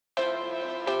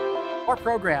Our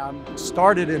program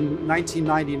started in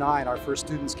 1999. Our first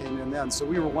students came in then, so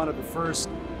we were one of the first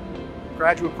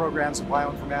graduate programs in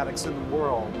bioinformatics in the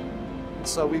world. And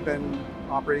so we've been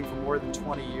operating for more than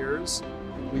 20 years.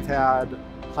 We've had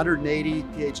 180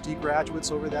 PhD graduates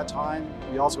over that time.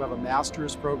 We also have a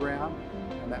master's program,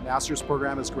 and that master's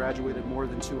program has graduated more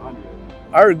than 200.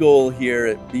 Our goal here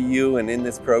at BU and in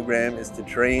this program is to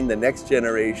train the next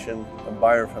generation of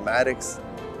bioinformatics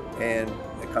and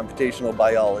computational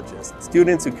biologists.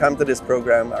 Students who come to this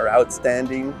program are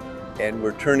outstanding, and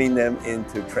we're turning them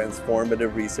into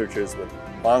transformative researchers with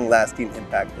long-lasting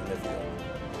impact in the field.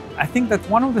 I think that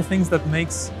one of the things that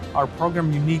makes our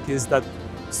program unique is that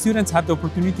students have the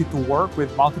opportunity to work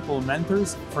with multiple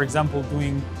mentors, for example,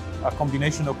 doing a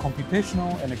combination of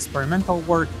computational and experimental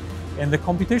work. And the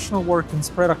computational work can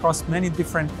spread across many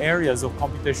different areas of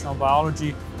computational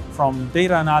biology, from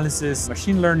data analysis,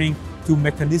 machine learning, to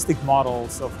mechanistic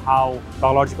models of how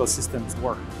biological systems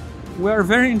work. We are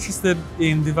very interested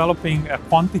in developing a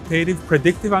quantitative,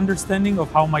 predictive understanding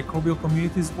of how microbial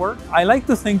communities work. I like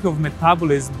to think of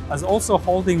metabolism as also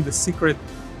holding the secret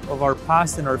of our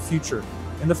past and our future.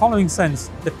 In the following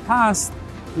sense, the past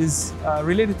is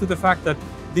related to the fact that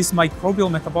these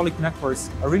microbial metabolic networks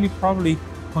are really probably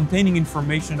containing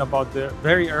information about the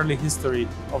very early history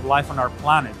of life on our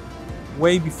planet,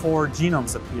 way before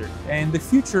genomes appeared. And the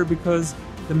future, because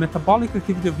the metabolic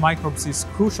activity of microbes is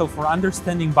crucial for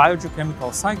understanding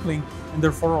biogeochemical cycling, and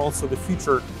therefore also the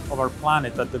future of our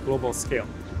planet at the global scale.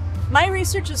 My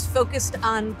research is focused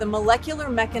on the molecular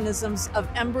mechanisms of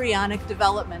embryonic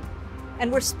development,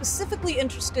 and we're specifically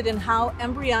interested in how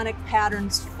embryonic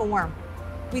patterns form.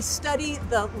 We study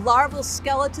the larval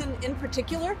skeleton in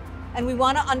particular, and we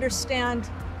want to understand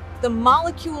the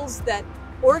molecules that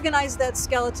organize that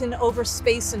skeleton over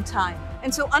space and time.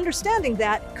 And so understanding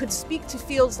that could speak to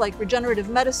fields like regenerative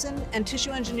medicine and tissue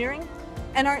engineering.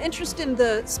 And our interest in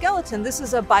the skeleton, this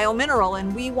is a biomineral,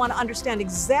 and we want to understand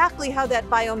exactly how that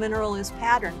biomineral is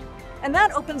patterned. And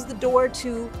that opens the door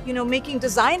to, making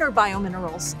designer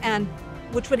biominerals, and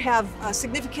which would have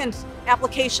significant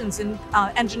applications in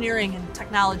engineering and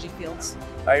technology fields.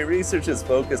 My research is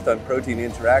focused on protein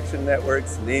interaction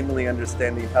networks, namely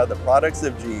understanding how the products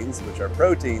of genes, which are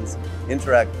proteins,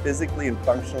 interact physically and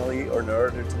functionally or in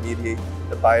order to mediate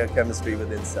the biochemistry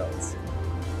within cells.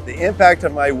 The impact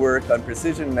of my work on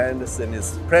precision medicine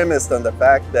is premised on the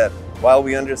fact that while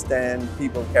we understand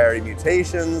people carry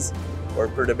mutations or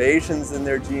perturbations in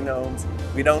their genomes,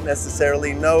 we don't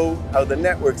necessarily know how the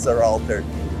networks are altered.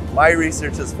 My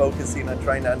research is focusing on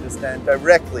trying to understand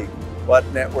directly what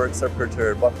networks are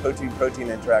perturbed, what protein-protein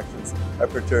interactions are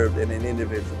perturbed in an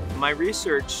individual. My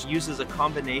research uses a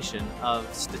combination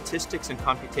of statistics and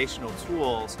computational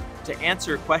tools to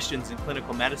answer questions in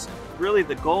clinical medicine. Really,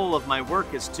 the goal of my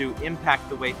work is to impact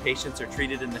the way patients are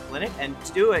treated in the clinic, and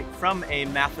to do it from a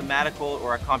mathematical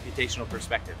or a computational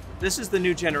perspective. This is the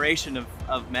new generation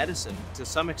of medicine, to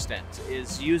some extent,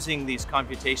 is using these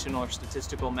computational or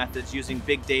statistical methods, using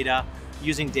big data,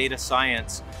 using data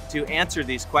science to answer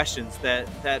these questions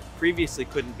that previously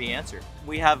couldn't be answered.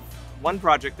 We have one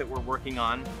project that we're working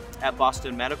on at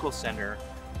Boston Medical Center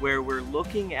where we're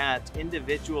looking at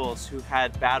individuals who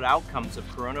had bad outcomes of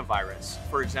coronavirus.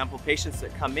 For example, patients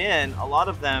that come in, a lot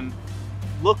of them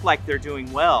look like they're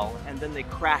doing well, and then they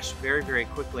crash very, very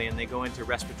quickly and they go into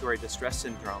respiratory distress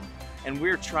syndrome. And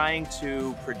we're trying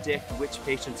to predict which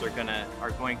patients are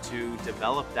going to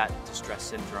develop that distress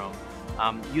syndrome.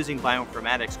 Using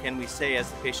bioinformatics, can we say as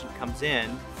the patient comes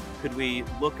in, could we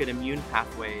look at immune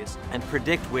pathways and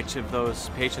predict which of those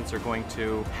patients are going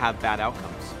to have bad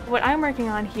outcomes? What I'm working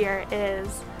on here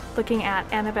is looking at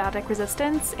antibiotic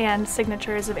resistance and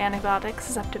signatures of antibiotic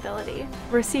susceptibility.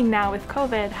 We're seeing now with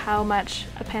COVID how much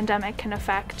a pandemic can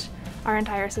affect our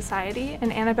entire society,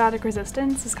 and antibiotic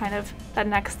resistance is kind of that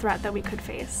next threat that we could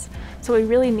face. So what we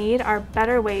really need are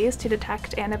better ways to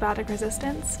detect antibiotic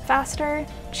resistance faster,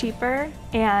 cheaper,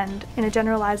 and in a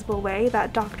generalizable way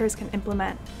that doctors can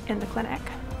implement in the clinic.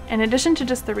 In addition to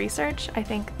just the research, I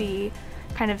think the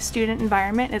kind of student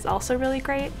environment is also really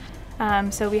great.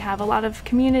 So we have a lot of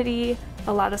community,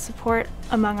 a lot of support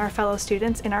among our fellow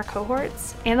students in our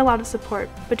cohorts, and a lot of support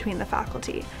between the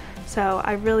faculty. So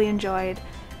I really enjoyed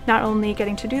not only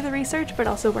getting to do the research, but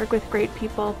also work with great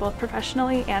people, both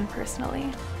professionally and personally.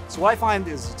 So what I find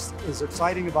is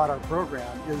exciting about our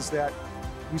program is that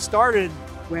we started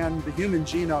when the human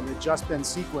genome had just been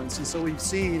sequenced, and so we've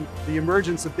seen the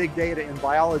emergence of big data in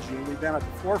biology, and we've been at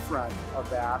the forefront of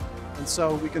that. And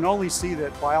so we can only see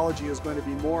that biology is going to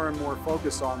be more and more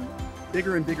focused on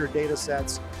bigger and bigger data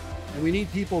sets, And we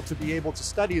need people to be able to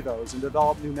study those and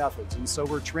develop new methods. And so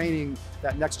we're training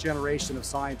that next generation of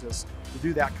scientists to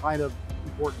do that kind of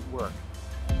important work.